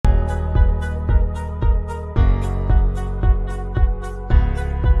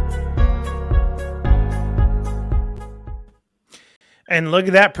And look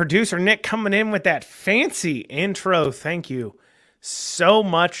at that, producer Nick coming in with that fancy intro. Thank you so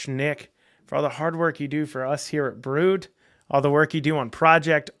much, Nick, for all the hard work you do for us here at Brood, all the work you do on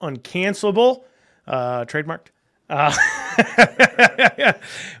Project Uncancelable, trademarked,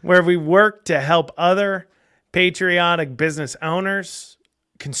 where we work to help other patriotic business owners,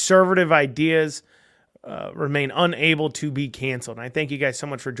 conservative ideas remain unable to be canceled. And I thank you guys so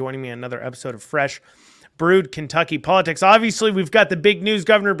much for joining me on another episode of Fresh Brood Kentucky Politics. Obviously, we've got the big news.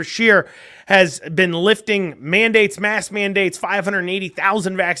 Governor Beshear has been lifting mandates, mass mandates,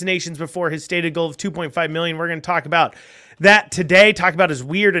 580,000 vaccinations before his stated goal of 2.5 million. We're going to talk about that today, talk about his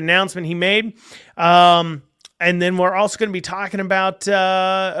weird announcement he made. And then we're also going to be talking about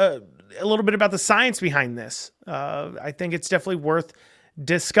a little bit about the science behind this. I think it's definitely worth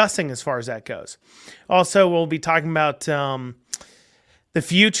discussing as far as that goes. Also, we'll be talking about the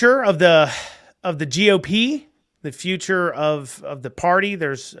future of the GOP, the future of the party.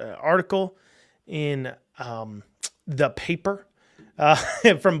 There's an article in the paper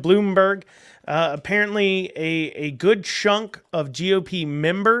from Bloomberg. Apparently, a good chunk of GOP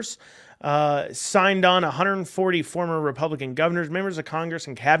members signed on, 140 former Republican governors, members of Congress,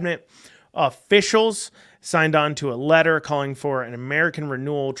 and cabinet officials signed on to a letter calling for an American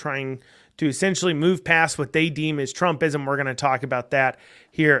renewal, trying to essentially move past what they deem as Trumpism. We're going to talk about that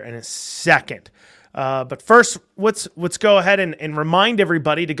here in a second. But first, let's go ahead and remind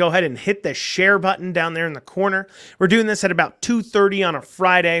everybody to go ahead and hit the share button down there in the corner. We're doing this at about 2:30 on a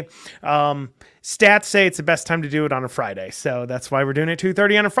Friday. Stats say it's the best time to do it on a Friday, so that's why we're doing it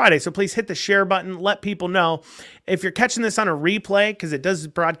 2:30 on a Friday. So please hit the share button. Let people know. If you're catching this on a replay, because it does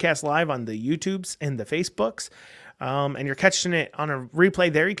broadcast live on the YouTubes and the Facebooks, and you're catching it on a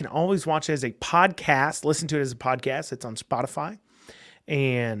replay there, you can always watch it as a podcast, listen to it as a podcast. It's on Spotify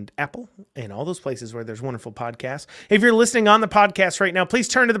and Apple and all those places where there's wonderful podcasts. If you're listening on the podcast right now, please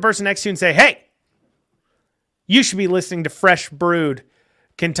turn to the person next to you and say, hey, you should be listening to Fresh Brood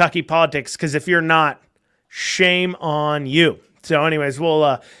Kentucky Politics, because if you're not, shame on you. So anyways,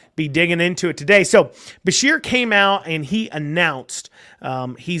 we'll be digging into it today. So Beshear came out and he announced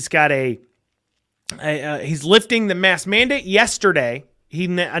he's got he's lifting the mask mandate. Yesterday, he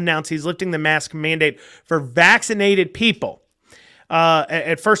announced he's lifting the mask mandate for vaccinated people.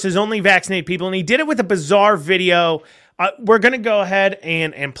 At first, it's only vaccinated people, and he did it with a bizarre video. We're going to go ahead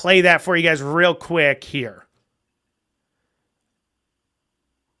and play that for you guys real quick here.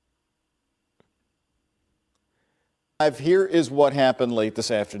 Here is what happened late this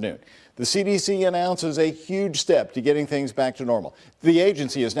afternoon. The CDC announces a huge step to getting things back to normal. The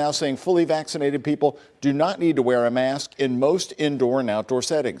agency is now saying fully vaccinated people do not need to wear a mask in most indoor and outdoor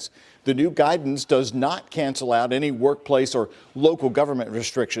settings. The new guidance does not cancel out any workplace or local government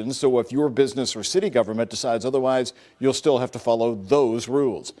restrictions, so if your business or city government decides otherwise, you'll still have to follow those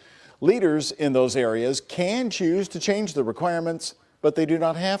rules. Leaders in those areas can choose to change the requirements, but they do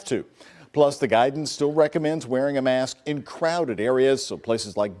not have to. Plus, the guidance still recommends wearing a mask in crowded areas, so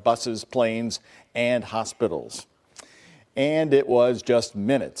places like buses, planes, and hospitals. And it was just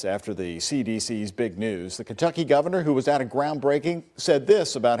minutes after the CDC's big news. The Kentucky governor, who was at a groundbreaking, said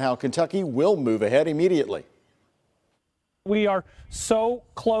this about how Kentucky will move ahead immediately. We are so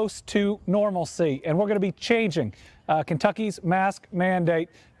close to normalcy, and we're going to be changing Kentucky's mask mandate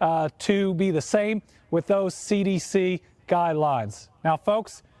to be the same with those CDC guidelines. Now,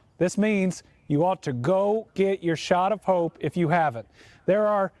 folks, this means you ought to go get your shot of hope if you haven't. There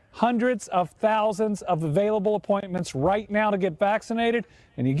are hundreds of thousands of available appointments right now to get vaccinated.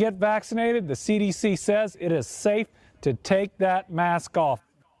 And you get vaccinated, the CDC says it is safe to take that mask off.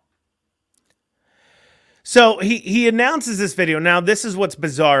 So he announces this video. Now, this is what's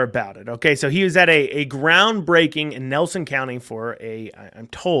bizarre about it. Okay, so he was at a groundbreaking in Nelson County for I'm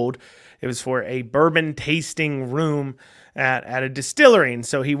told it was for a bourbon tasting room at a distillery. And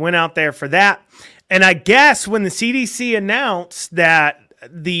so he went out there for that. And I guess when the CDC announced that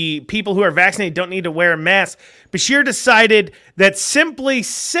the people who are vaccinated don't need to wear a mask, Beshear decided that simply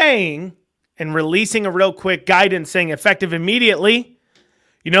saying and releasing a real quick guidance saying effective immediately,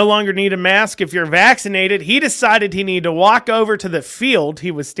 you no longer need a mask if you're vaccinated. He decided he needed to walk over to the field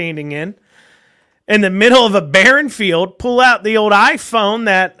he was standing in the middle of a barren field, pull out the old iPhone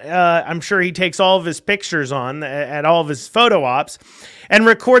that I'm sure he takes all of his pictures on at all of his photo ops, and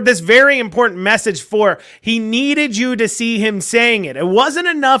record this very important message for, he needed you to see him saying it. It wasn't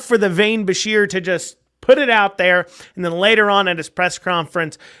enough for the vain Beshear to just put it out there and then later on at his press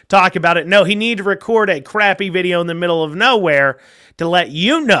conference talk about it. No, he needed to record a crappy video in the middle of nowhere to let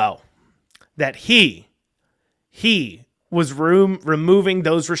you know that he was removing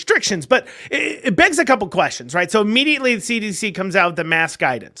those restrictions. But it begs a couple questions, right? So immediately the CDC comes out with the mask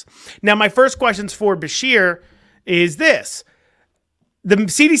guidance. Now, my first questions for Bashir is this. The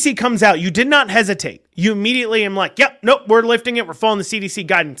CDC comes out. You did not hesitate. You immediately am like, yep, nope, we're lifting it. We're following the CDC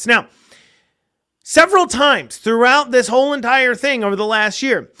guidance. Now, several times throughout this whole entire thing over the last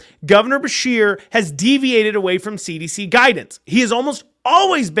year, Governor Bashir has deviated away from CDC guidance. He has almost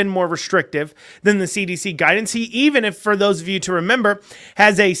always been more restrictive than the CDC guidance. He even, if for those of you to remember,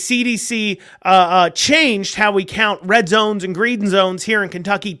 has a CDC changed how we count red zones and green zones here in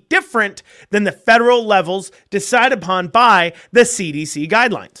Kentucky different than the federal levels decided upon by the CDC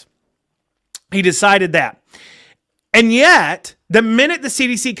guidelines. He decided that. And yet, the minute the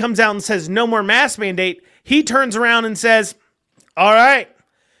CDC comes out and says no more mask mandate, he turns around and says, all right,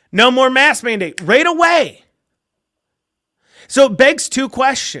 no more mask mandate right away. So it begs two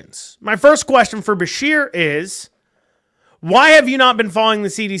questions. My first question for Bashir is, why have you not been following the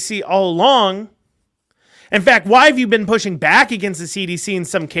CDC all along? In fact, why have you been pushing back against the CDC in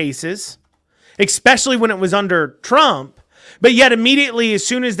some cases, especially when it was under Trump? But yet immediately, as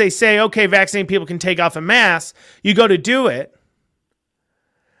soon as they say, okay, vaccinated people can take off a mask, you go to do it.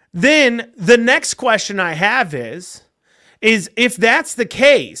 Then the next question I have is if that's the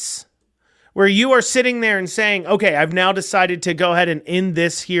case, where you are sitting there and saying, okay, I've now decided to go ahead and end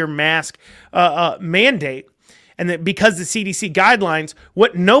this here mask mandate, and that because the CDC guidelines,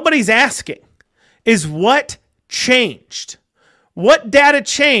 what nobody's asking is what changed. What data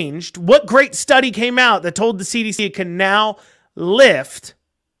changed? What great study came out that told the CDC it can now lift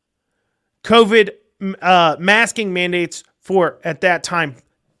COVID masking mandates for, at that time,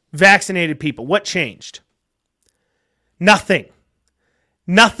 vaccinated people? What changed? Nothing.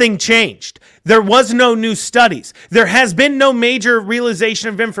 Nothing changed. There was no new studies. There has been no major realization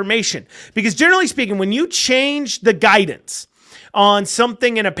of information. Because generally speaking, when you change the guidance on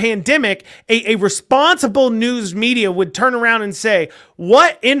something in a pandemic, a responsible news media would turn around and say,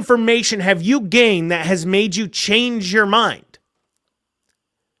 what information have you gained that has made you change your mind?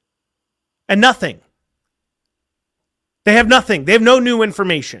 And nothing. They have nothing. They have no new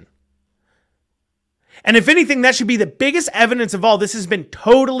information. And if anything, that should be the biggest evidence of all. This has been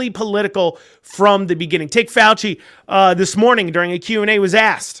totally political from the beginning. Take Fauci this morning during a Q&A was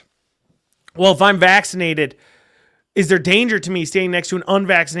asked, well, if I'm vaccinated, is there danger to me standing next to an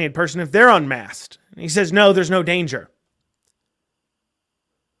unvaccinated person if they're unmasked? And he says, no, there's no danger.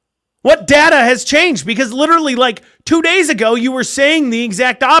 What data has changed? Because literally like 2 days ago, you were saying the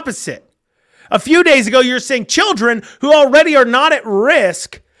exact opposite. A few days ago, you were saying children who already are not at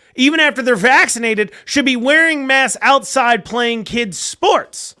risk, even after they're vaccinated, should be wearing masks outside playing kids'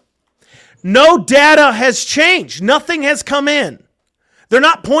 sports. No data has changed. Nothing has come in. They're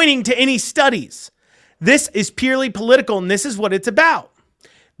not pointing to any studies. This is purely political, and this is what it's about.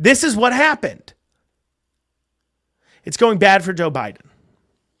 This is what happened. It's going bad for Joe Biden.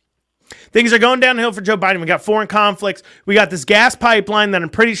 Things are going downhill for Joe Biden. We got foreign conflicts. We got this gas pipeline that I'm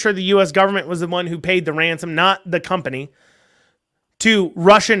pretty sure the U.S. government was the one who paid the ransom, not the company, to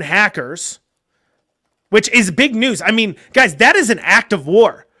Russian hackers, which is big news. I mean, guys, that is an act of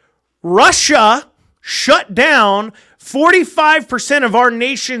war. Russia shut down 45% of our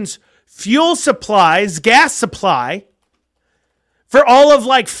nation's fuel supplies, gas supply, for all of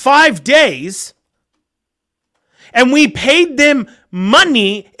like 5 days. And we paid them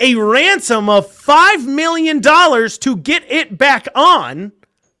money, a ransom of $5 million to get it back on.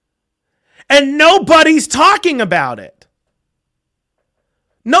 And nobody's talking about it.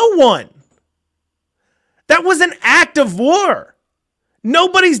 No one. That was an act of war.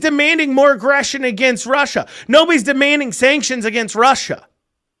 Nobody's demanding more aggression against Russia. Nobody's demanding sanctions against Russia.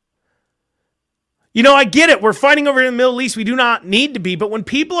 You know, I get it. We're fighting over in the Middle East. We do not need to be. But when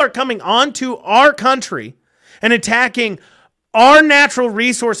people are coming onto our country and attacking our natural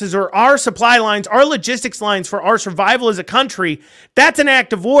resources or our supply lines, our logistics lines for our survival as a country, that's an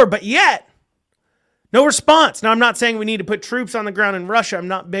act of war. But yet, no response. Now, I'm not saying we need to put troops on the ground in Russia. I'm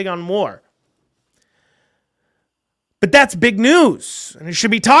not big on war. But that's big news, and it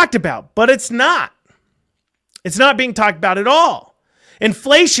should be talked about. But it's not. It's not being talked about at all.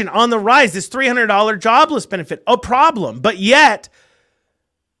 Inflation on the rise, this $300 jobless benefit, a problem. But yet,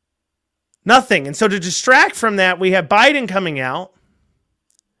 nothing. And so to distract from that, we have Biden coming out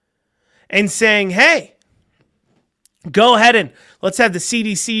and saying, hey, go ahead and let's have the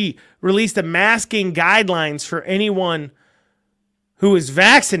CDC release the masking guidelines for anyone who is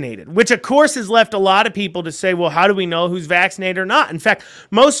vaccinated, which of course has left a lot of people to say, well, how do we know who's vaccinated or not? In fact,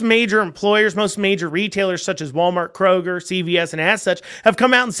 most major employers, most major retailers such as Walmart, Kroger, CVS, and as such have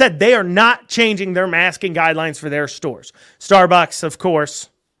come out and said they are not changing their masking guidelines for their stores. Starbucks, of course.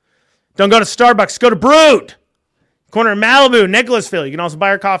 Don't go to Starbucks, go to Brood. Corner of Malibu, Nicholasville. You can also buy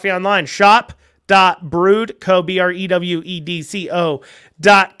our coffee online. Shop.broodco,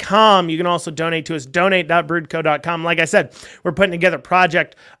 BREWEDCO.com. You can also donate to us, donate.broodco.com. Like I said, we're putting together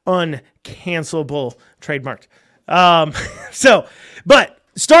Project Uncancelable, trademark. But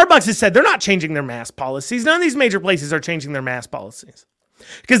Starbucks has said they're not changing their mask policies. None of these major places are changing their mask policies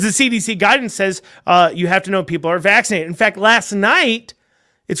because the CDC guidance says you have to know people are vaccinated. In fact, last night,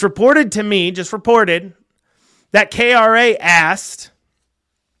 it's reported to me, just reported, that KRA asked,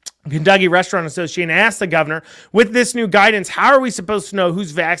 Kentucky Restaurant Association asked the governor, with this new guidance, how are we supposed to know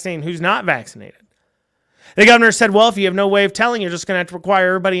who's vaccinated and who's not vaccinated? The governor said, well, if you have no way of telling, you're just going to have to require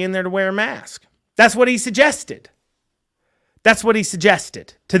everybody in there to wear a mask. That's what he suggested. That's what he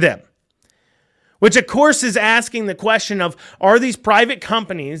suggested to them. Which, of course, is asking the question of, are these private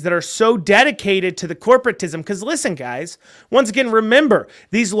companies that are so dedicated to the corporatism? Because listen, guys, once again, remember,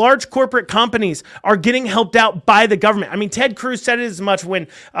 these large corporate companies are getting helped out by the government. I mean, Ted Cruz said it as much when,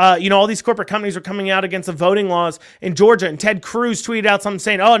 all these corporate companies were coming out against the voting laws in Georgia. And Ted Cruz tweeted out something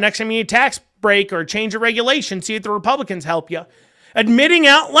saying, oh, next time you need a tax break or change a regulation, see if the Republicans help you. Admitting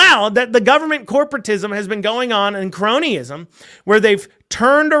out loud that the government corporatism has been going on and cronyism, where they've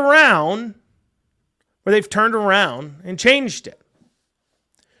turned around and changed it.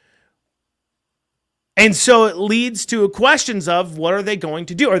 And so it leads to questions of what are they going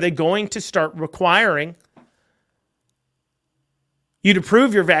to do? Are they going to start requiring you to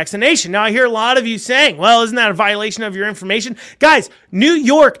prove your vaccination? Now, I hear a lot of you saying, well, isn't that a violation of your information? Guys, New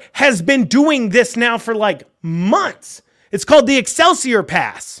York has been doing this now for like months. It's called the Excelsior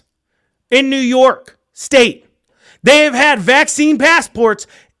Pass in New York State. They have had vaccine passports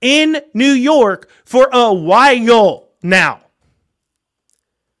in New York for a while now.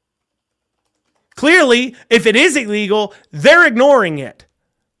 Clearly, if it is illegal, they're ignoring it.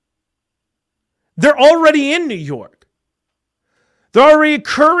 They're already in New York. They're already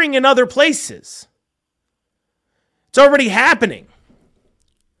occurring in other places. It's already happening.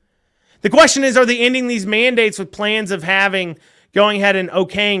 The question is, are they ending these mandates with plans of going ahead and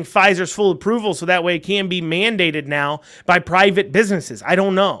okaying Pfizer's full approval so that way it can be mandated now by private businesses? I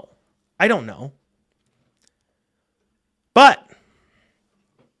don't know. But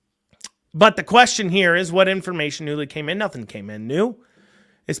the question here is, what information newly came in? Nothing came in new.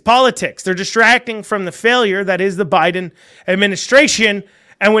 It's politics. They're distracting from the failure that is the Biden administration.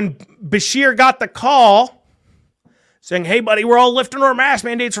 And when Beshear got the call saying, hey, buddy, we're all lifting our mask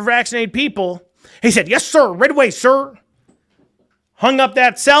mandates for vaccinated people, he said, yes, sir, right away, sir. Hung up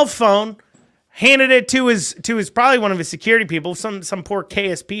that cell phone, handed it to his probably one of his security people, some poor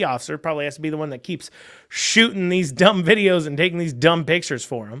KSP officer, probably has to be the one that keeps shooting these dumb videos and taking these dumb pictures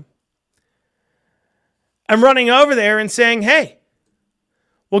for him. I'm running over there and saying, hey,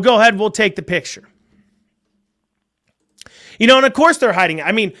 well, go ahead, we'll take the picture. And of course they're hiding it.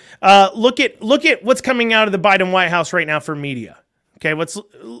 I mean, look at what's coming out of the Biden White House right now for media. Okay,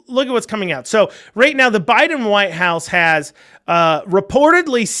 look at what's coming out. So right now, the Biden White House has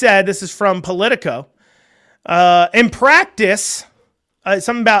reportedly said, this is from Politico, in practice,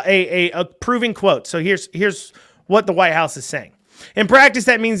 something about a proving quote. So here's what the White House is saying. In practice,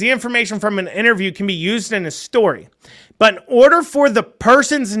 that means the information from an interview can be used in a story. But in order for the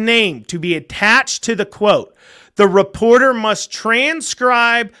person's name to be attached to the quote, the reporter must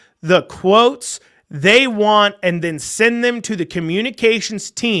transcribe the quotes they want and then send them to the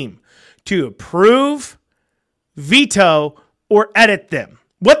communications team to approve, veto, or edit them.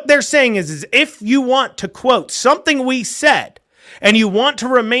 What they're saying is if you want to quote something we said and you want to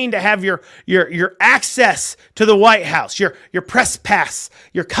remain to have your access to the White House, your press pass,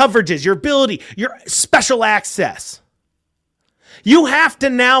 your coverages, your ability, your special access, you have to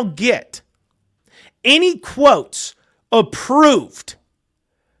now get any quotes approved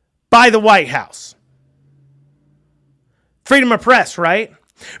by the White House. Freedom of press, right?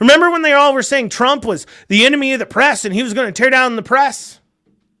 Remember when they all were saying Trump was the enemy of the press and he was going to tear down the press?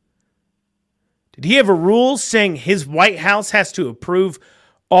 Did he have a rule saying his White House has to approve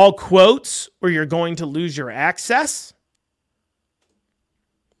all quotes or you're going to lose your access?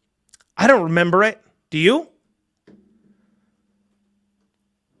 I don't remember it. Do you?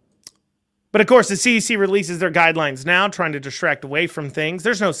 But of course, the CDC releases their guidelines now, trying to distract away from things.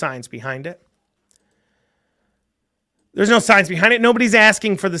 There's no science behind it. Nobody's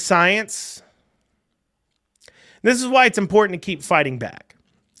asking for the science. This is why it's important to keep fighting back.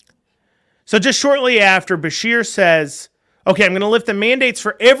 So just shortly after, Beshear says, okay, I'm going to lift the mandates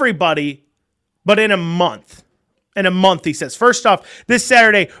for everybody, but in a month. In a month, he says. First off, this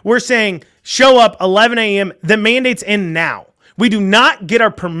Saturday, we're saying show up 11 a.m. The mandate's in now. We do not get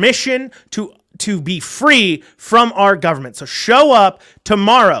our permission to be free from our government. So show up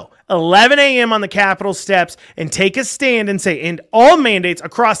tomorrow, 11 a.m. on the Capitol steps, and take a stand and say, end all mandates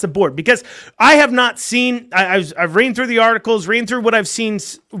across the board. Because I have not seen, I've read through the articles, read through what I've seen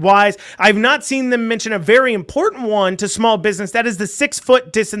wise. I've not seen them mention a very important one to small business. That is the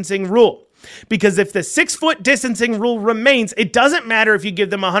 6-foot distancing rule. Because if the 6-foot distancing rule remains, it doesn't matter if you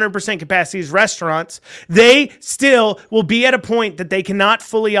give them 100% capacity as restaurants. They still will be at a point that they cannot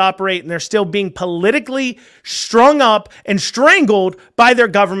fully operate, and they're still being politically strung up and strangled by their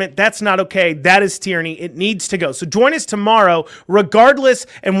government. That's not okay. That is tyranny. It needs to go. So join us tomorrow, regardless,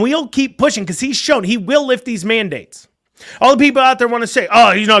 and we'll keep pushing because he's shown he will lift these mandates. All the people out there want to say,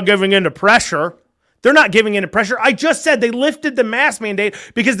 oh, he's not giving in to pressure. They're not giving in to pressure. I just said they lifted the mask mandate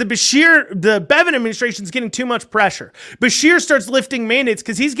because the Bevin administration is getting too much pressure. Beshear starts lifting mandates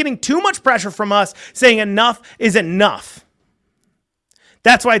because he's getting too much pressure from us saying enough is enough.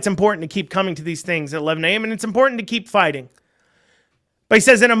 That's why it's important to keep coming to these things at 11 a.m. and it's important to keep fighting. But he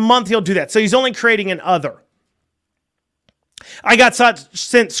says in a month he'll do that. So he's only creating an other. I got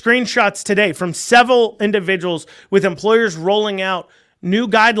sent screenshots today from several individuals with employers rolling out new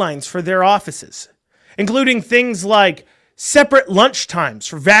guidelines for their offices, including things like separate lunch times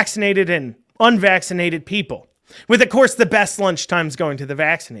for vaccinated and unvaccinated people, with, of course, the best lunch times going to the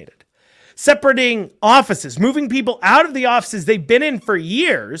vaccinated. Separating offices, moving people out of the offices they've been in for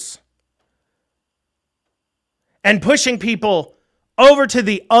years, and pushing people over to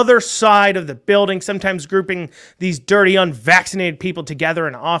the other side of the building, sometimes grouping these dirty, unvaccinated people together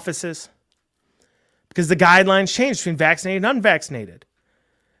in offices, because the guidelines change between vaccinated and unvaccinated.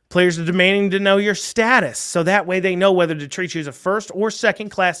 Players are demanding to know your status, so that way they know whether to treat you as a first or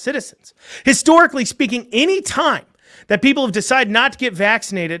second-class citizens. Historically speaking, any time that people have decided not to get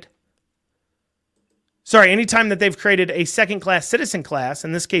vaccinated, anytime that they've created a second-class citizen class,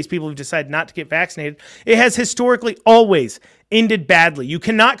 in this case, people have decided not to get vaccinated, it has historically always ended badly. You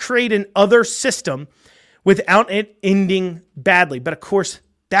cannot create an other system without it ending badly. But of course,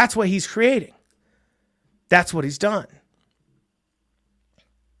 that's what he's creating. That's what he's done.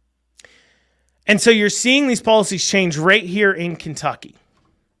 And so you're seeing these policies change right here in Kentucky.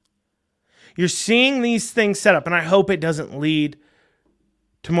 You're seeing these things set up, and I hope it doesn't lead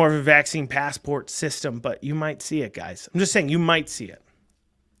to more of a vaccine passport system, but you might see it, guys. I'm just saying you might see it.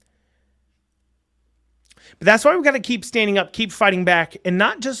 But that's why we've got to keep standing up, keep fighting back, and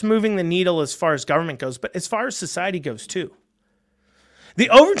not just moving the needle as far as government goes, but as far as society goes too. The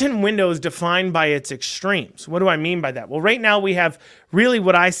Overton window is defined by its extremes. What do I mean by that? Well, right now we have really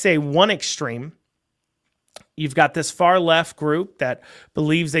what I say one extreme. You've got this far left group that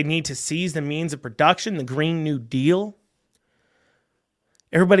believes they need to seize the means of production, the Green New Deal.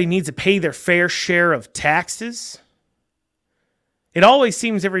 Everybody needs to pay their fair share of taxes. It always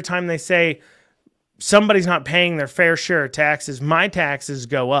seems every time they say somebody's not paying their fair share of taxes, my taxes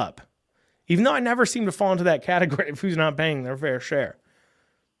go up. Even though I never seem to fall into that category of who's not paying their fair share.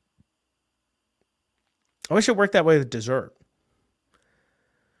 I wish it worked that way with dessert.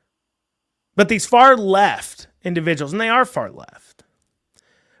 But these far left individuals, and they are far left,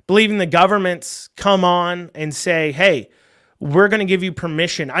 believing the governments come on and say, hey, we're going to give you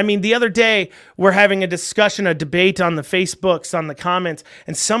permission. I mean, the other day, we're having a discussion, a debate on the Facebooks, on the comments,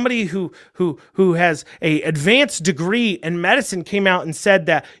 and somebody who has an advanced degree in medicine came out and said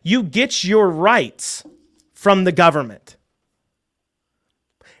that you get your rights from the government.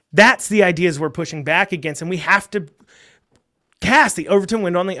 That's the ideas we're pushing back against, and we have to cast the Overton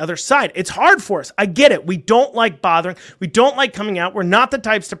window on the other side. It's hard for us. I get it. We don't like bothering. We don't like coming out. We're not the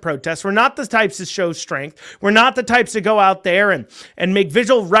types to protest. We're not the types to show strength. We're not the types to go out there and make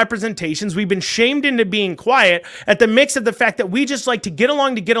visual representations. We've been shamed into being quiet at the mix of the fact that we just like to get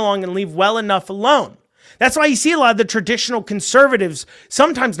along and leave well enough alone. That's why you see a lot of the traditional conservatives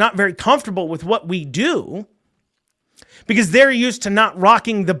sometimes not very comfortable with what we do, because they're used to not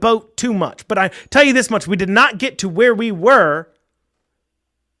rocking the boat too much. But I tell you this much, we did not get to where we were.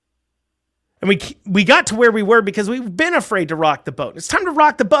 And we got to where we were because we've been afraid to rock the boat. It's time to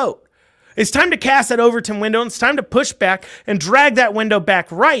rock the boat. It's time to cast that Overton window. And it's time to push back and drag that window back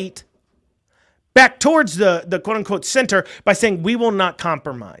towards the quote-unquote center by saying we will not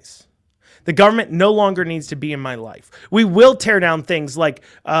compromise. The government no longer needs to be in my life. We will tear down things like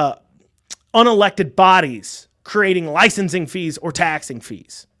unelected bodies creating licensing fees or taxing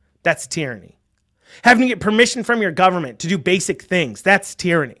fees. That's tyranny. Having to get permission from your government to do basic things, that's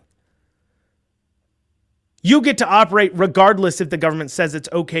tyranny. You get to operate regardless if the government says it's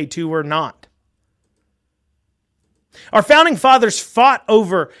okay to or not. Our founding fathers fought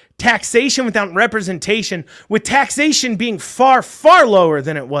over taxation without representation, with taxation being far, far lower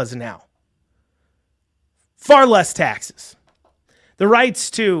than it was now. Far less taxes. The rights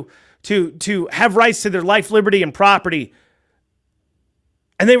to have rights to their life, liberty, and property.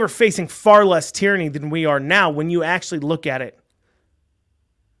 And they were facing far less tyranny than we are now when you actually look at it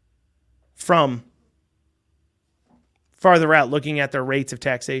from farther out, looking at their rates of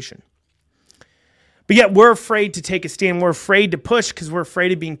taxation. But yet we're afraid to take a stand. We're afraid to push because we're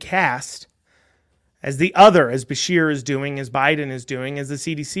afraid of being cast as the other, as Beshear is doing, as Biden is doing, as the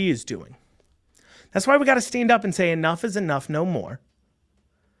CDC is doing. That's why we got to stand up and say enough is enough, no more.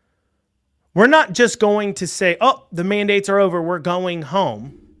 We're not just going to say, oh, the mandates are over, we're going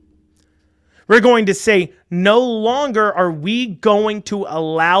home. We're going to say, no longer are we going to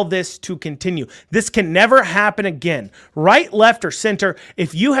allow this to continue. This can never happen again. Right, left, or center,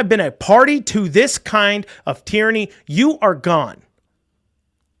 if you have been a party to this kind of tyranny, you are gone.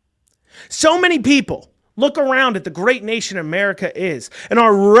 So many people look around at the great nation America is and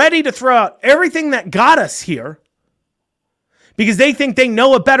are ready to throw out everything that got us here because they think they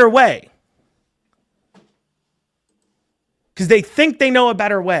know a better way. Because they think they know a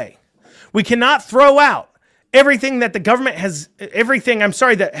better way. We cannot throw out everything that the government has,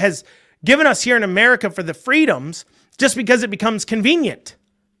 that has given us here in America for the freedoms just because it becomes convenient.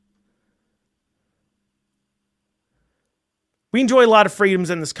 We enjoy a lot of freedoms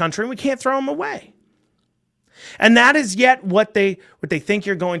in this country and we can't throw them away. And that is yet what they think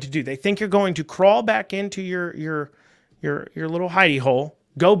you're going to do. They think you're going to crawl back into your little hidey hole,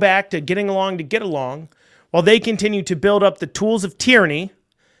 go back to getting along to get along, while they continue to build up the tools of tyranny.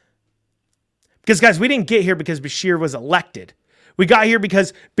 Because, guys, we didn't get here because Beshear was elected. We got here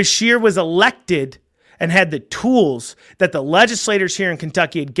because Beshear was elected and had the tools that the legislators here in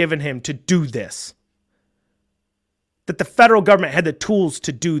Kentucky had given him to do this. That the federal government had the tools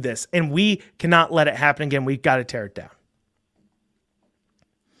to do this, and we cannot let it happen again. We've got to tear it down.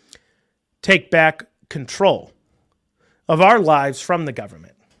 Take back control of our lives from the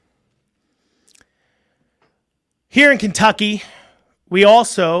government. Here in Kentucky, we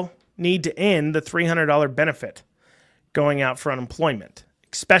also need to end the $300 benefit going out for unemployment,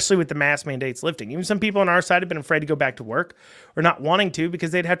 especially with the mask mandates lifting. Even some people on our side have been afraid to go back to work or not wanting to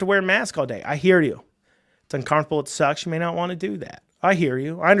because they'd have to wear a mask all day. I hear you. It's uncomfortable. It sucks. You may not want to do that. I hear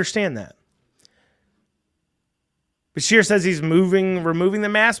you. I understand that. Beshear says he's removing the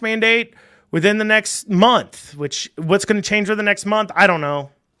mask mandate within the next month, what's going to change for the next month? I don't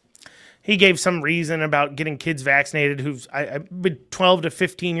know. He gave some reason about getting kids vaccinated 12 to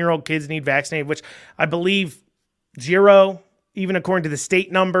 15-year-old kids need vaccinated, which I believe 0, even according to the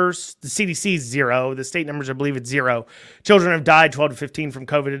state numbers. The CDC is 0. The state numbers, I believe it's 0. Children have died 12 to 15 from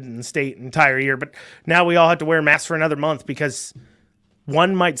COVID in the state entire year. But now we all have to wear masks for another month because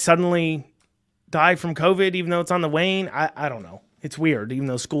one might suddenly die from COVID, even though it's on the wane. I don't know. It's weird, even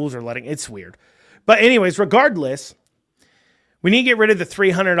though schools are it's weird. But anyways, regardless, we need to get rid of the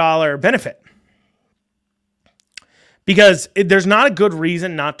 $300 benefit because there's not a good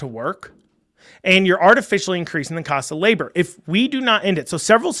reason not to work, and you're artificially increasing the cost of labor. If we do not end it, so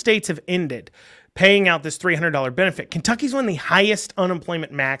several states have ended paying out this $300 benefit. Kentucky's one of the highest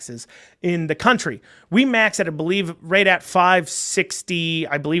unemployment maxes in the country. We max at, I believe, right at 560.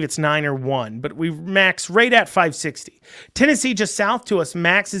 I believe it's 9 or 1, but we max right at 560. Tennessee, just south to us,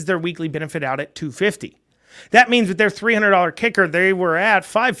 maxes their weekly benefit out at $250. That means with their $300 kicker, they were at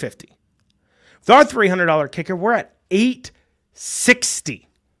 $550. With our $300 kicker, we're at $860.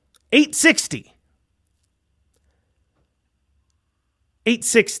 $860.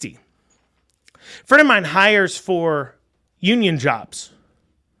 $860. A friend of mine hires for union jobs,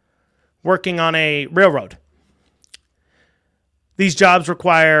 working on a railroad. These jobs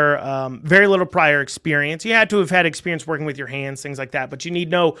require very little prior experience. You had to have had experience working with your hands, things like that, but you need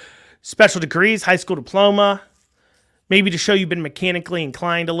no special degrees, high school diploma, maybe to show you've been mechanically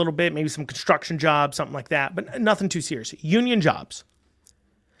inclined a little bit, maybe some construction jobs, something like that, but nothing too serious. Union jobs,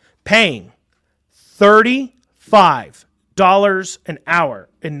 paying $35 an hour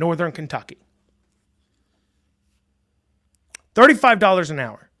in northern Kentucky. $35 an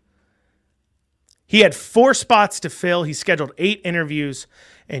hour. He had 4 spots to fill. He scheduled 8 interviews,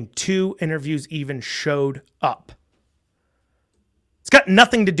 and 2 interviews even showed up. It's got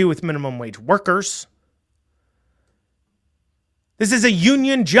nothing to do with minimum wage workers. This is a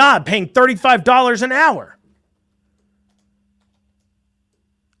union job paying $35 an hour.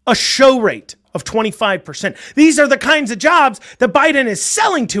 A show rate of 25%. These are the kinds of jobs that Biden is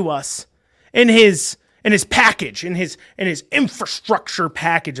selling to us in his package, in his infrastructure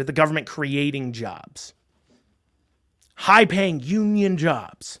package of the government creating jobs. High-paying union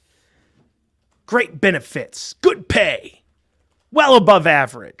jobs. Great benefits, good pay, well above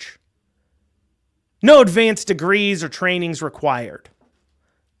average. No advanced degrees or trainings required.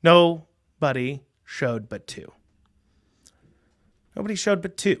 Nobody showed but two. Nobody showed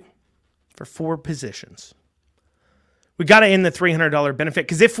but two for 4 positions. We got to end the $300 benefit,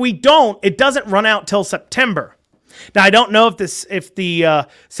 because if we don't, it doesn't run out till September. Now, I don't know if the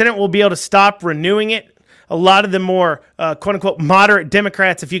Senate will be able to stop renewing it. A lot of the more quote-unquote moderate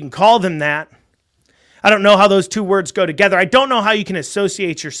Democrats, if you can call them that, I don't know how those two words go together. I don't know how you can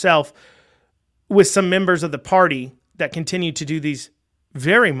associate yourself with some members of the party that continue to do these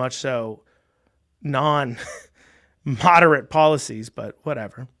very much so non-moderate policies, but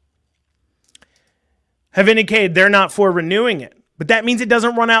whatever, have indicated they're not for renewing it. But that means it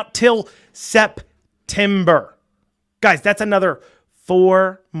doesn't run out till September. Guys, that's another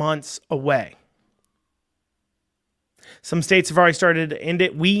 4 months away. Some states have already started to end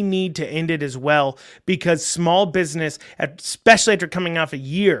it. We need to end it as well, because small business, especially after coming off a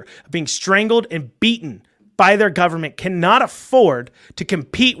year of being strangled and beaten by their government, cannot afford to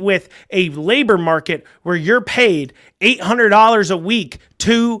compete with a labor market where you're paid $800 a week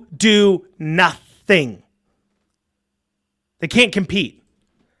to do nothing. They can't compete.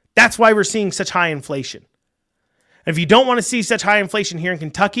 That's why we're seeing such high inflation. And if you don't want to see such high inflation here in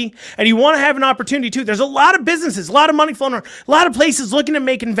Kentucky, and you want to have an opportunity too, there's a lot of businesses, a lot of money flowing around, a lot of places looking to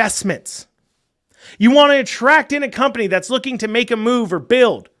make investments. You want to attract in a company that's looking to make a move or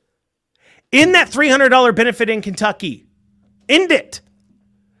build. In that $300 benefit in Kentucky, end it.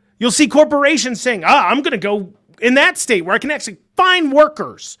 You'll see corporations saying, I'm going to go in that state where I can actually find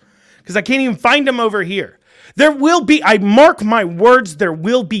workers, because I can't even find them over here. There will be, I mark my words, there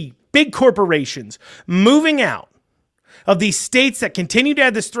will be big corporations moving out of these states that continue to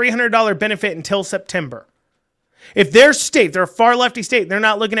have this $300 benefit until September. If their state, they're a far lefty state, they're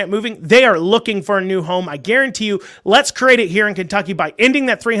not looking at moving, they are looking for a new home. I guarantee you, let's create it here in Kentucky by ending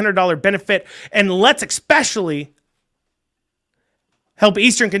that $300 benefit, and let's especially help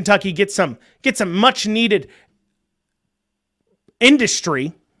Eastern Kentucky get some much needed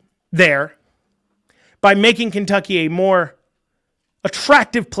industry there by making Kentucky a more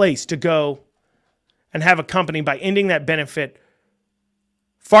attractive place to go and have a company, by ending that benefit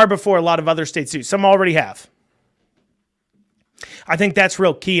far before a lot of other states do. Some already have. I think that's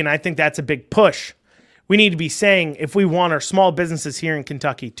real key, and I think that's a big push we need to be saying if we want our small businesses here in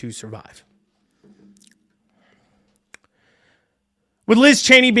Kentucky to survive. With Liz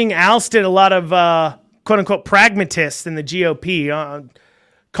Cheney being ousted, a lot of quote-unquote pragmatists in the GOP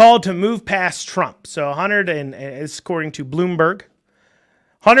called to move past Trump. So according to Bloomberg,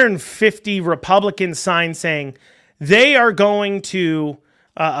 150 Republicans signed saying they are going to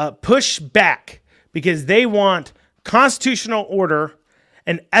push back because they want constitutional order,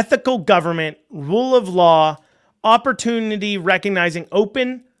 an ethical government, rule of law, opportunity recognizing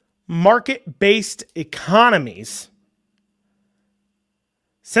open market-based economies,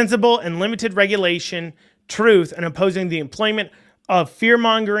 sensible and limited regulation, truth, and opposing the employment of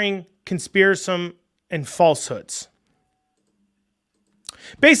fear-mongering, conspiracy, and falsehoods.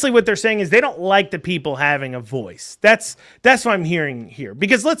 Basically, what they're saying is they don't like the people having a voice. That's what I'm hearing here.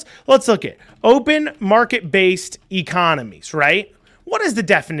 Because let's look at open market-based economies, right? What is the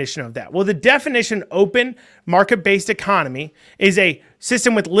definition of that? Well, the definition open market-based economy is a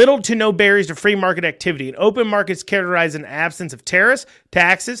system with little to no barriers to free market activity. An open market is characterized in absence of tariffs,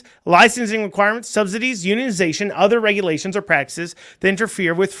 taxes, licensing requirements, subsidies, unionization, other regulations or practices that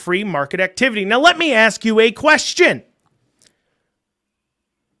interfere with free market activity. Now, let me ask you a question.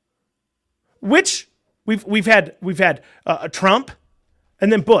 Which we've had Trump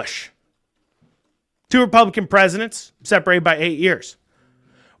and then Bush, 2 Republican presidents separated by 8 years.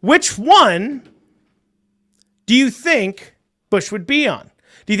 Which one do you think Bush would be on?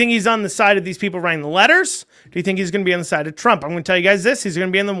 Do you think he's on the side of these people writing the letters? Do you think he's going to be on the side of Trump? I'm going to tell you guys this: he's going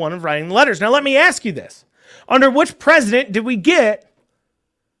to be on the one of writing the letters. Now, let me ask you this: under which president did we get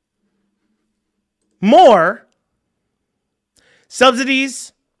more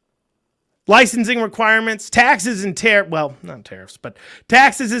subsidies, licensing requirements, taxes, and well, not tariffs, but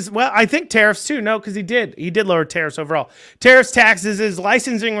taxes is, well, I think tariffs too. No, because he did lower tariffs overall. Tariffs, taxes,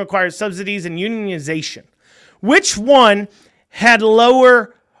 licensing requires subsidies, and unionization. Which one had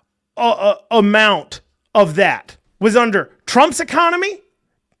lower amount of that? Was under Trump's economy,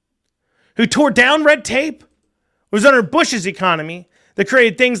 who tore down red tape? Was under Bush's economy, that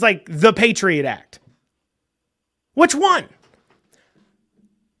created things like the Patriot Act. Which one?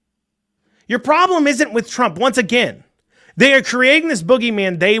 Your problem isn't with Trump. Once again, they are creating this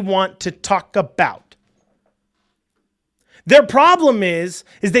boogeyman they want to talk about. Their problem is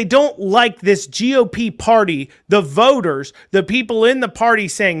they don't like this GOP party, the voters, the people in the party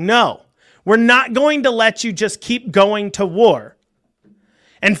saying, no, we're not going to let you just keep going to war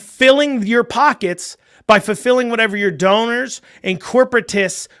and filling your pockets by fulfilling whatever your donors and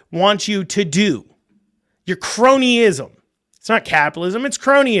corporatists want you to do. Your cronyism. It's not capitalism, it's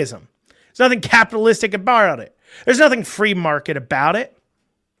cronyism. There's nothing capitalistic about it. There's nothing free market about it.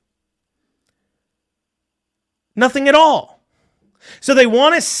 Nothing at all. So they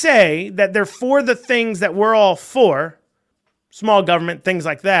want to say that they're for the things that we're all for, small government, things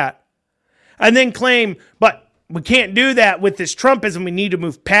like that, and then claim, but we can't do that with this Trumpism. We need to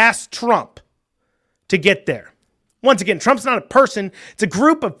move past Trump to get there. Once again, Trump's not a person. It's a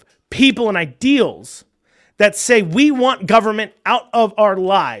group of people and ideals that say we want government out of our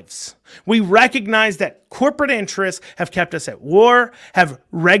lives. We recognize that corporate interests have kept us at war, have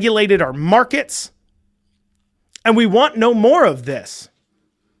regulated our markets, and we want no more of this.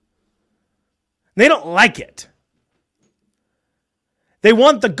 They don't like it. They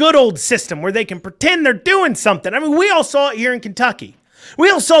want the good old system where they can pretend they're doing something. I mean, we all saw it here in Kentucky. We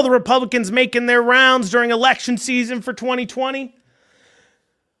all saw the Republicans making their rounds during election season for 2020.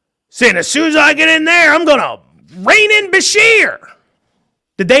 Saying, as soon as I get in there, I'm going to rein in Beshear.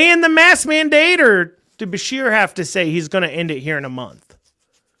 Did they end the mask mandate, or did Beshear have to say he's going to end it here in a month?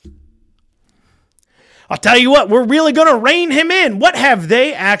 I'll tell you what, we're really going to rein him in. What have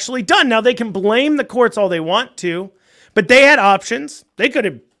they actually done? Now, they can blame the courts all they want to, but they had options. They could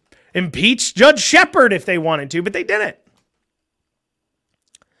have impeached Judge Shepard if they wanted to, but they didn't.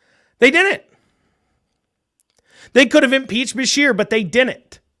 They didn't. They could have impeached Beshear, but they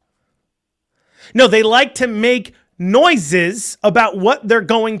didn't. No, they like to make noises about what they're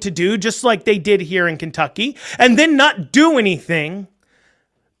going to do, just like they did here in Kentucky, and then not do anything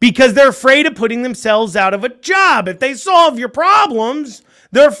because they're afraid of putting themselves out of a job. If they solve your problems,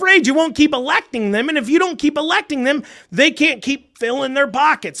 they're afraid you won't keep electing them, and if you don't keep electing them, they can't keep filling their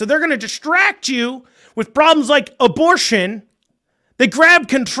pockets. So they're going to distract you with problems like abortion. They grabbed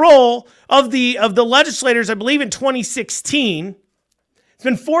control of the legislators, I believe, in 2016. It's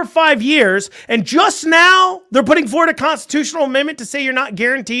been 4 or 5 years, and just now they're putting forward a constitutional amendment to say you're not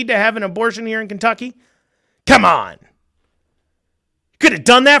guaranteed to have an abortion here in Kentucky. Come on. You could have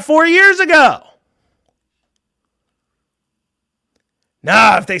done that 4 years ago.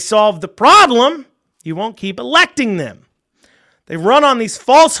 Now, if they solve the problem, you won't keep electing them. They run on these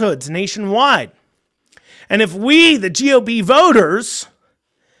falsehoods nationwide. And if we, the GOP voters,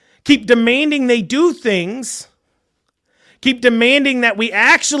 keep demanding they do things, keep demanding that we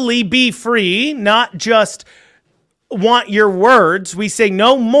actually be free, not just want your words. We say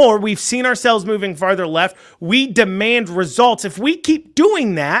no more. We've seen ourselves moving farther left. We demand results. If we keep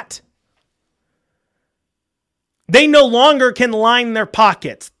doing that, they no longer can line their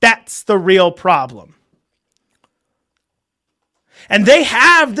pockets. That's the real problem. And they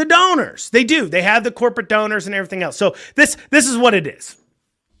have the donors. They do. They have the corporate donors and everything else. So this is what it is.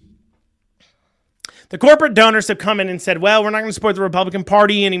 The corporate donors have come in and said, well, we're not going to support the Republican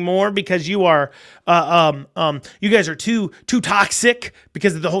Party anymore because you are, you guys are too toxic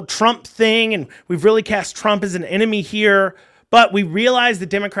because of the whole Trump thing. And we've really cast Trump as an enemy here. But we realize the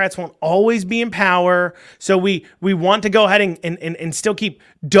Democrats won't always be in power. So we want to go ahead and still keep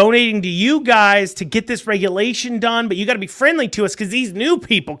donating to you guys to get this regulation done. But you got to be friendly to us because these new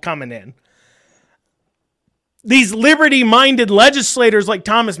people coming in, these liberty-minded legislators like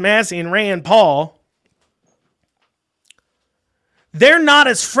Thomas Massie and Rand Paul, they're not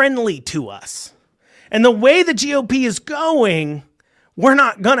as friendly to us. And the way the GOP is going, we're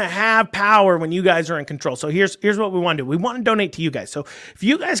not going to have power when you guys are in control. So here's what we want to do. We want to donate to you guys. So if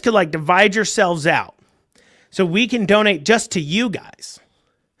you guys could like divide yourselves out so we can donate just to you guys,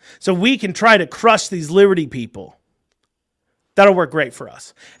 so we can try to crush these liberty people, that'll work great for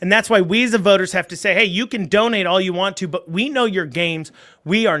us. And that's why we as the voters have to say, hey, you can donate all you want to, but we know your games.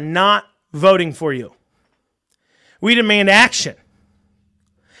 We are not voting for you. We demand action.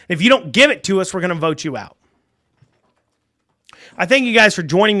 If you don't give it to us, we're going to vote you out. I thank you guys for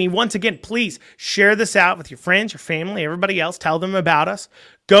joining me. Once again, please share this out with your friends, your family, everybody else. Tell them about us.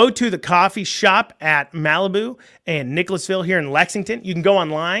 Go to the coffee shop at Malibu and Nicholasville here in Lexington. You can go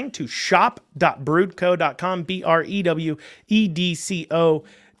online to shop.brewedco.com,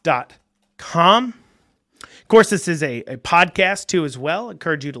 BREWDCO.com. Of course, this is a podcast too as well. I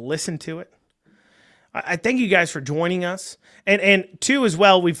encourage you to listen to it. I thank you guys for joining us. And two, as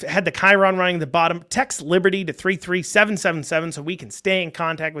well, we've had the Chiron running at the bottom. Text Liberty to 33777 so we can stay in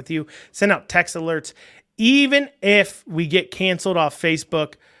contact with you. Send out text alerts. Even if we get canceled off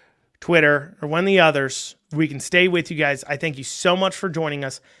Facebook, Twitter, or one of the others, we can stay with you guys. I thank you so much for joining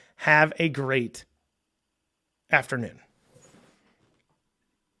us. Have a great afternoon.